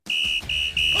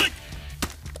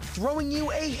throwing you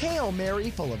a Hail Mary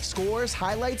full of scores,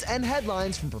 highlights, and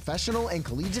headlines from professional and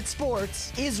collegiate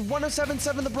sports is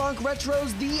 107.7 The Bronx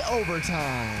Retro's The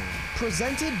Overtime.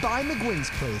 Presented by McGuinn's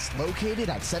Place, located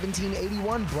at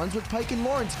 1781 Brunswick Pike in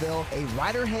Lawrenceville, a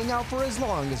rider hangout for as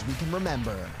long as we can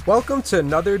remember. Welcome to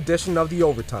another edition of The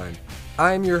Overtime.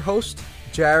 I am your host,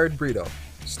 Jared Brito.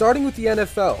 Starting with the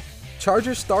NFL,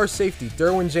 Chargers star safety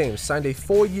Derwin James signed a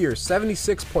 4-year,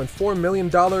 $76.4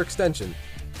 million extension,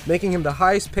 making him the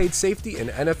highest paid safety in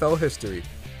NFL history.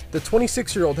 The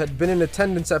 26-year-old had been in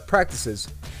attendance at practices,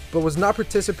 but was not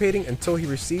participating until he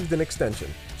received an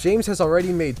extension. James has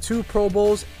already made 2 Pro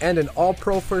Bowls and an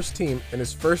All-Pro first team in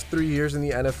his first 3 years in the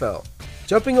NFL.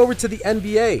 Jumping over to the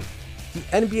NBA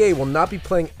will not be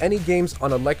playing any games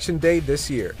on Election Day this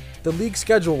year. The league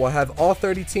schedule will have all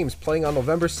 30 teams playing on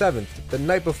November 7th, the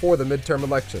night before the midterm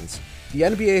elections. The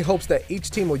NBA hopes that each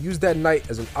team will use that night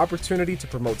as an opportunity to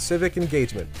promote civic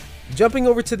engagement. Jumping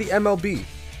over to the MLB,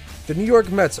 the New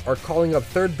York Mets are calling up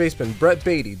third baseman Brett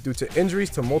Baty due to injuries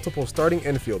to multiple starting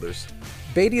infielders.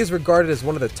 Baty is regarded as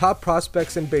one of the top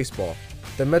prospects in baseball.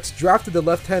 The Mets drafted the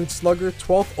left-handed slugger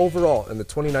 12th overall in the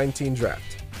 2019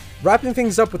 draft. Wrapping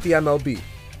things up with the MLB,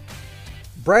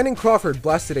 Brandon Crawford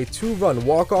blasted a 2-run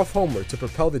walk-off homer to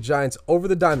propel the Giants over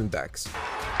the Diamondbacks.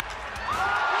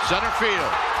 Center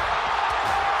field.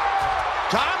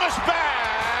 Thomas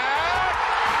back.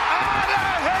 Out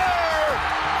of here.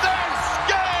 This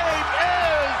game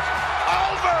is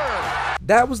over.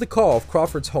 That was the call of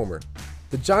Crawford's homer.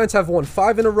 The Giants have won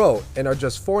 5 in a row and are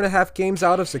just 4.5 games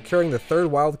out of securing the 3rd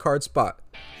wildcard spot.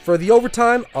 For the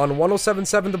Overtime on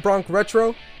 107.7 The Bronx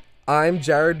Retro, I'm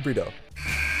Jared Brito.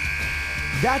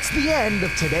 That's the end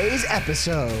of today's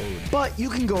episode. But you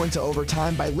can go into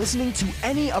overtime by listening to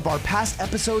any of our past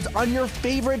episodes on your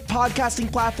favorite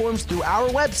podcasting platforms through our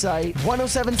website,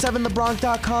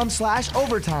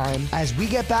 1077thebronx.com/overtime, as we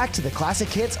get back to the classic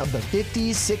hits of the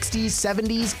 50s, 60s,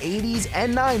 70s, 80s,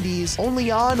 and 90s,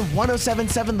 only on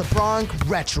 107.7 The Bronx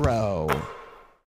Retro.